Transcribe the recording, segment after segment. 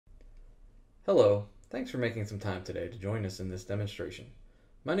Hello, thanks for making some time today to join us in this demonstration.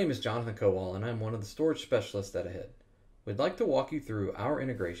 My name is Jonathan Kowall and I'm one of the storage specialists at AHEAD. We'd like to walk you through our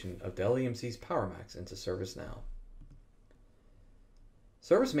integration of Dell EMC's PowerMax into ServiceNow.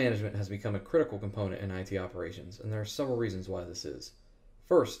 Service management has become a critical component in IT operations, and there are several reasons why this is.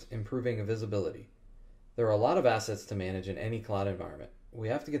 First, improving visibility. There are a lot of assets to manage in any cloud environment. We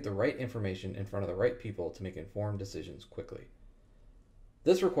have to get the right information in front of the right people to make informed decisions quickly.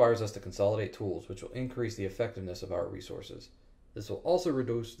 This requires us to consolidate tools, which will increase the effectiveness of our resources. This will also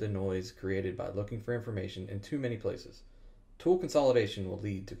reduce the noise created by looking for information in too many places. Tool consolidation will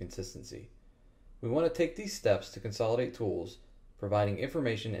lead to consistency. We want to take these steps to consolidate tools, providing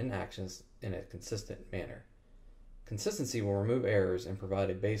information and actions in a consistent manner. Consistency will remove errors and provide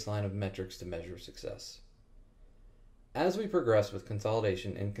a baseline of metrics to measure success. As we progress with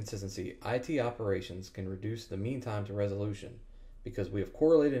consolidation and consistency, IT operations can reduce the mean time to resolution, because we have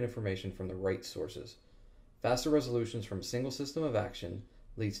correlated information from the right sources. Faster resolutions from a single system of action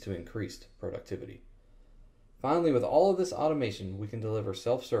leads to increased productivity. Finally, with all of this automation, we can deliver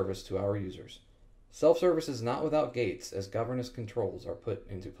self-service to our users. Self-service is not without gates, as governance controls are put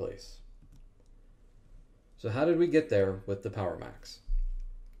into place. So how did we get there with the PowerMax?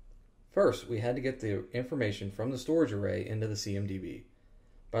 First, we had to get the information from the storage array into the CMDB.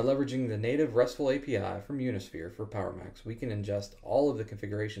 By leveraging the native RESTful API from Unisphere for PowerMax, we can ingest all of the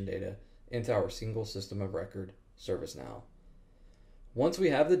configuration data into our single system of record, ServiceNow. Once we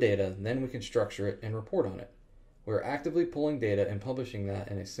have the data, then we can structure it and report on it. We are actively pulling data and publishing that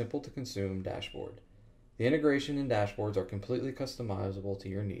in a simple-to-consume dashboard. The integration and dashboards are completely customizable to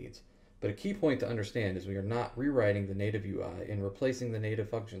your needs, but a key point to understand is we are not rewriting the native UI and replacing the native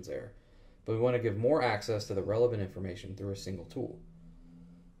functions there, but we want to give more access to the relevant information through a single tool.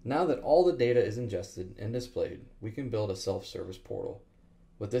 Now that all the data is ingested and displayed, we can build a self-service portal.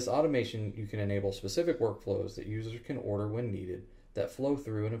 With this automation, you can enable specific workflows that users can order when needed that flow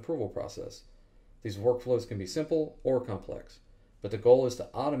through an approval process. These workflows can be simple or complex, but the goal is to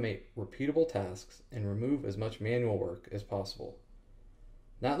automate repeatable tasks and remove as much manual work as possible.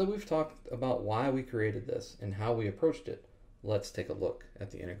 Now that we've talked about why we created this and how we approached it, let's take a look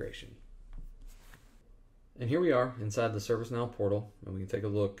at the integration. And here we are inside the ServiceNow portal, and we can take a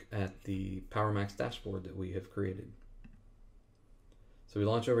look at the PowerMax dashboard that we have created. So we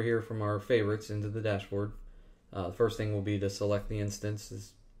launch over here from our favorites into the dashboard. The first thing will be to select the instance.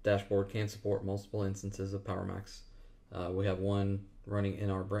 This dashboard can support multiple instances of PowerMax. We have one running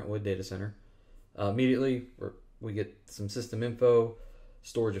in our Brentwood data center. Immediately, we get some system info,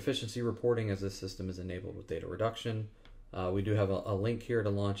 storage efficiency reporting, as this system is enabled with data reduction. We do have a link here to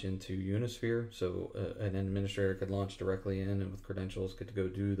launch into Unisphere, so an administrator could launch directly in and with credentials could go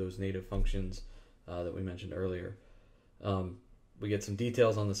do those native functions that we mentioned earlier. We get some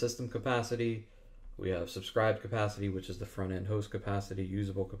details on the system capacity. We have subscribed capacity, which is the front-end host capacity,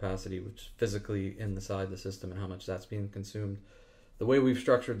 usable capacity, which is physically inside the system and how much that's being consumed. The way we've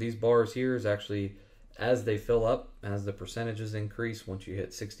structured these bars here is actually as they fill up, as the percentages increase, once you hit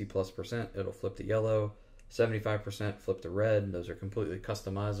 60+%, it'll flip to yellow. 75% flip to red. Those are completely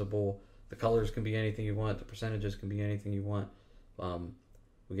customizable. The colors can be anything you want. The percentages can be anything you want.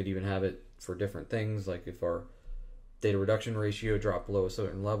 We could even have it for different things, like if our data reduction ratio dropped below a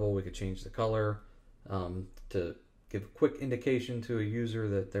certain level, we could change the color to give a quick indication to a user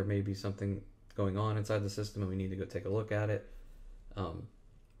that there may be something going on inside the system and we need to go take a look at it.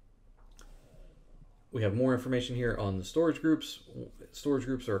 We have more information here on the storage groups. Storage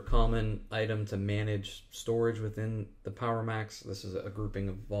groups are a common item to manage storage within the PowerMax. This is a grouping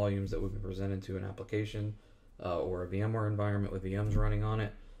of volumes that would be presented to an application or a VMware environment with VMs running on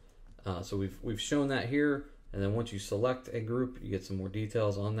it. So we've shown that here, and then once you select a group, you get some more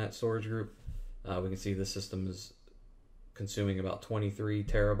details on that storage group. We can see the system is consuming about 23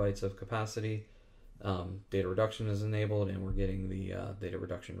 terabytes of capacity. Data reduction is enabled, and we're getting the data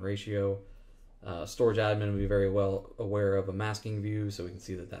reduction ratio. Storage admin will be very well aware of a masking view, so we can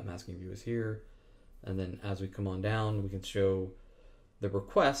see that that masking view is here. And then as we come on down, we can show the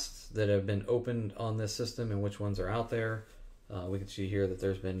requests that have been opened on this system and which ones are out there. We can see here that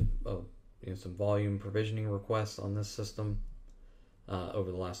there's been some volume provisioning requests on this system over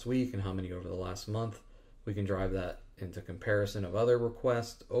the last week and how many over the last month. We can drive that into comparison of other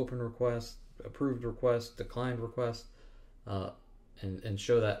requests, open requests, approved requests, declined requests, and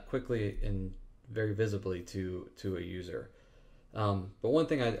show that quickly and very visibly to a user. But one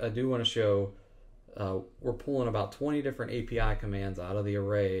thing I do want to show, we're pulling about 20 different API commands out of the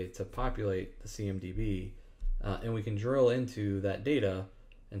array to populate the CMDB, and we can drill into that data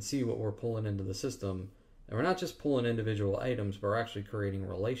and see what we're pulling into the system And we're not just pulling individual items, but we're actually creating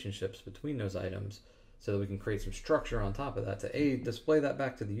relationships between those items so that we can create some structure on top of that to display that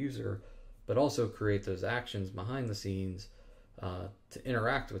back to the user, but also create those actions behind the scenes to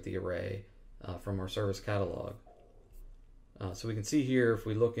interact with the array from our service catalog. So we can see here, if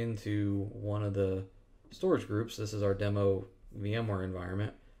we look into one of the storage groups, this is our demo VMware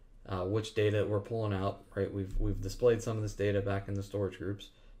environment, which data we're pulling out, right? We've displayed some of this data back in the storage groups.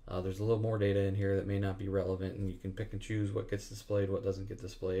 There's a little more data in here that may not be relevant, and you can pick and choose what gets displayed, what doesn't get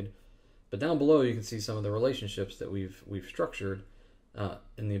displayed. But down below, you can see some of the relationships that we've structured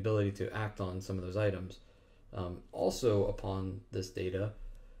and the ability to act on some of those items. Also, upon this data,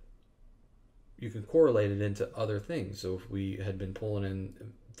 you can correlate it into other things. So if we had been pulling in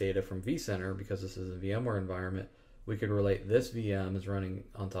data from vCenter, because this is a VMware environment, we could relate this VM is running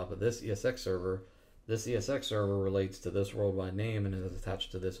on top of this ESX server. This ESX server relates to this worldwide name and is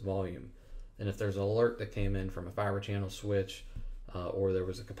attached to this volume. And if there's an alert that came in from a fiber channel switch, or there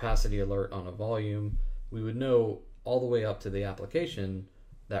was a capacity alert on a volume, we would know all the way up to the application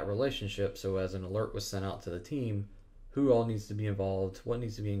that relationship. So as an alert was sent out to the team, who all needs to be involved, what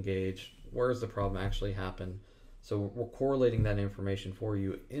needs to be engaged, where does the problem actually happen. So we're correlating that information for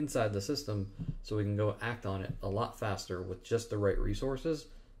you inside the system so we can go act on it a lot faster with just the right resources,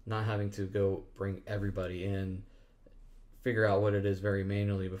 not having to go bring everybody in, figure out what it is very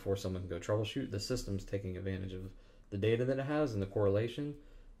manually before someone can go troubleshoot. The system's taking advantage of the data that it has and the correlation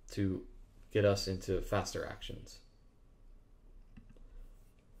to get us into faster actions.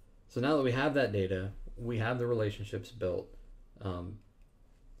 So now that we have that data, we have the relationships built,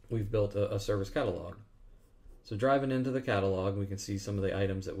 we've built a service catalog. So driving into the catalog, we can see some of the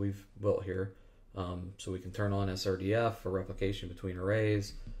items that we've built here. So we can turn on SRDF for replication between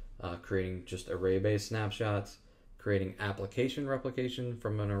arrays, creating just array-based snapshots, creating application replication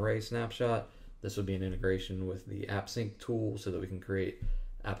from an array snapshot. This would be an integration with the AppSync tool so that we can create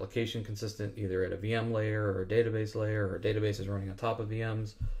application consistent either at a VM layer or a database layer, or databases running on top of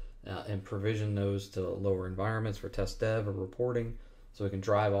VMs, and provision those to lower environments for test dev or reporting. So we can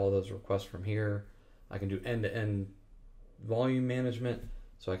drive all of those requests from here. I can do end-to-end volume management,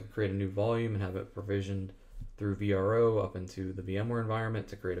 so I can create a new volume and have it provisioned through VRO up into the VMware environment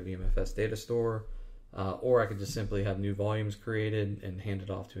to create a VMFS data store, or I could just simply have new volumes created and hand it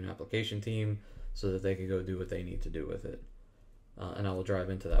off to an application team so that they can go do what they need to do with it. And I will drive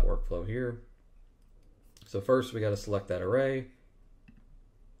into that workflow here. So first we got to select that array,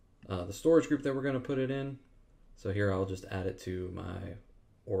 the storage group that we're going to put it in. So here I'll just add it to my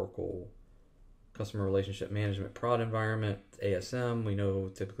Oracle Customer Relationship Management prod environment, ASM. We know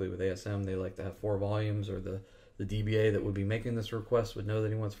typically with ASM they like to have 4 volumes, or the DBA that would be making this request would know that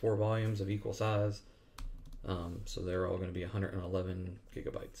he wants 4 volumes of equal size. So they're all going to be 111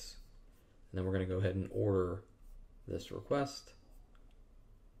 gigabytes. And then we're going to go ahead and order this request.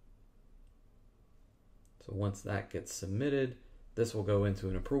 So once that gets submitted, this will go into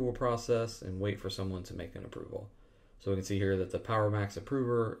an approval process and wait for someone to make an approval. So we can see here that the PowerMax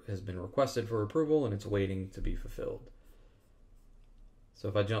approver has been requested for approval and it's waiting to be fulfilled. So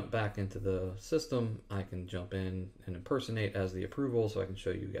if I jump back into the system, I can jump in and impersonate as the approval so I can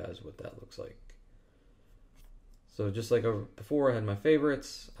show you guys what that looks like. So just like before I had my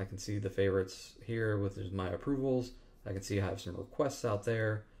favorites, I can see the favorites here with my approvals. I can see I have some requests out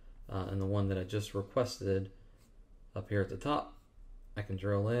there, and the one that I just requested up here at the top, I can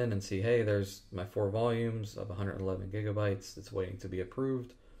drill in and see, hey, there's my 4 volumes of 111 gigabytes that's waiting to be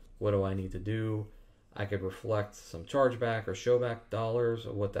approved. What do I need to do? I could reflect some chargeback or showback dollars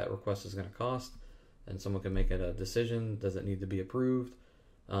of what that request is going to cost, and someone can make it a decision. Does it need to be approved?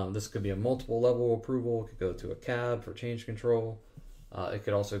 This could be a multiple level approval. It could go to a cab for change control. It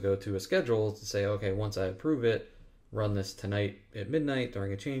could also go to a schedule to say, okay, once I approve it, run this tonight at midnight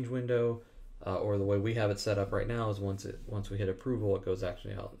during a change window. Or the way we have it set up right now is once we hit approval, it goes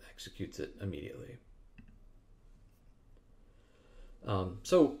actually out and executes it immediately.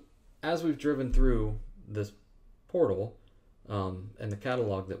 So as we've driven through this portal and the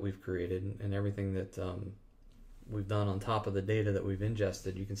catalog that we've created and everything that we've done on top of the data that we've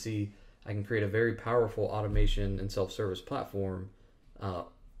ingested, you can see I can create a very powerful automation and self-service platform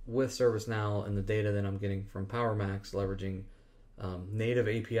with ServiceNow and the data that I'm getting from PowerMax, leveraging native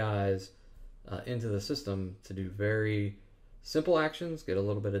APIs into the system to do very simple actions, get a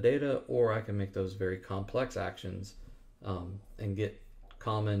little bit of data, or I can make those very complex actions and get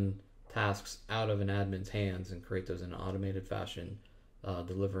common tasks out of an admin's hands and create those in an automated fashion,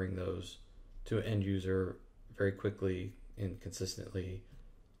 delivering those to an end user very quickly and consistently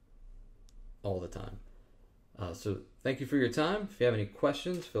all the time. So thank you for your time. If you have any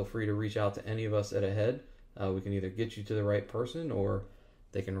questions, feel free to reach out to any of us at Ahead. We can either get you to the right person, or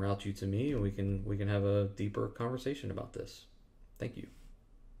they can route you to me, and we can have a deeper conversation about this. Thank you.